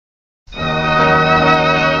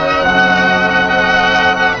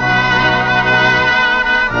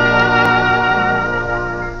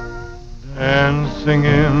waltzing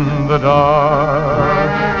in the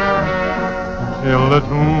dark. Till the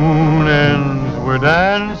tune ends, we're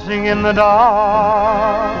dancing in the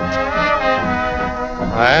dark.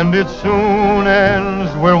 And it soon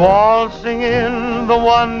ends, we're waltzing in the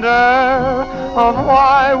wonder of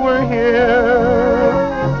why we're here.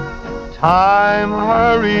 Time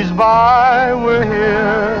hurries by, we're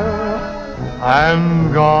here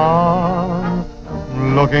and gone,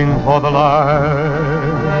 looking for the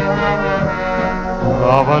light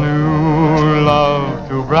of a new love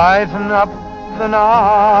to brighten up the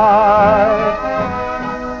night.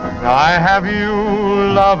 I have you,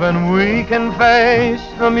 love, and we can face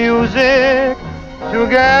the music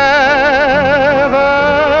together,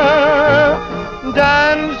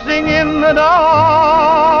 dancing in the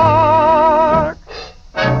dark.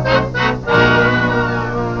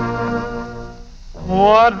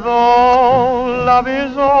 What though love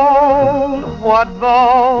is old, what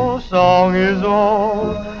though song is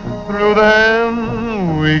old, through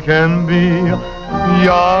them we can be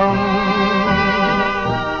young.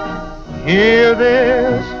 Hear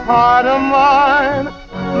this heart of mine,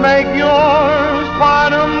 make yours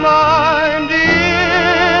part of mine,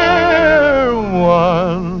 dear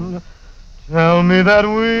one. Tell me that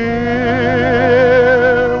we're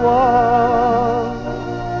one.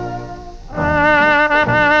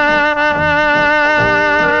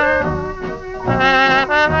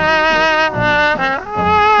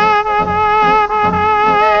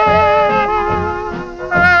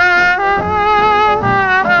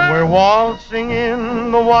 Waltzing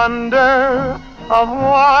in the wonder of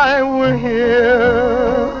why we're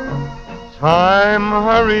here. Time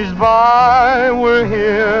hurries by, we're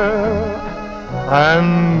here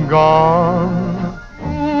and gone.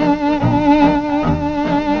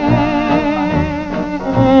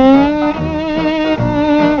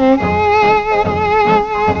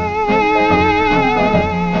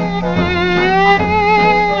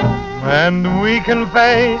 And we can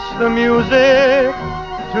face the music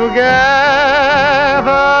together,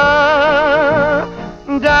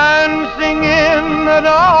 dancing in the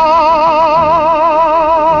dark.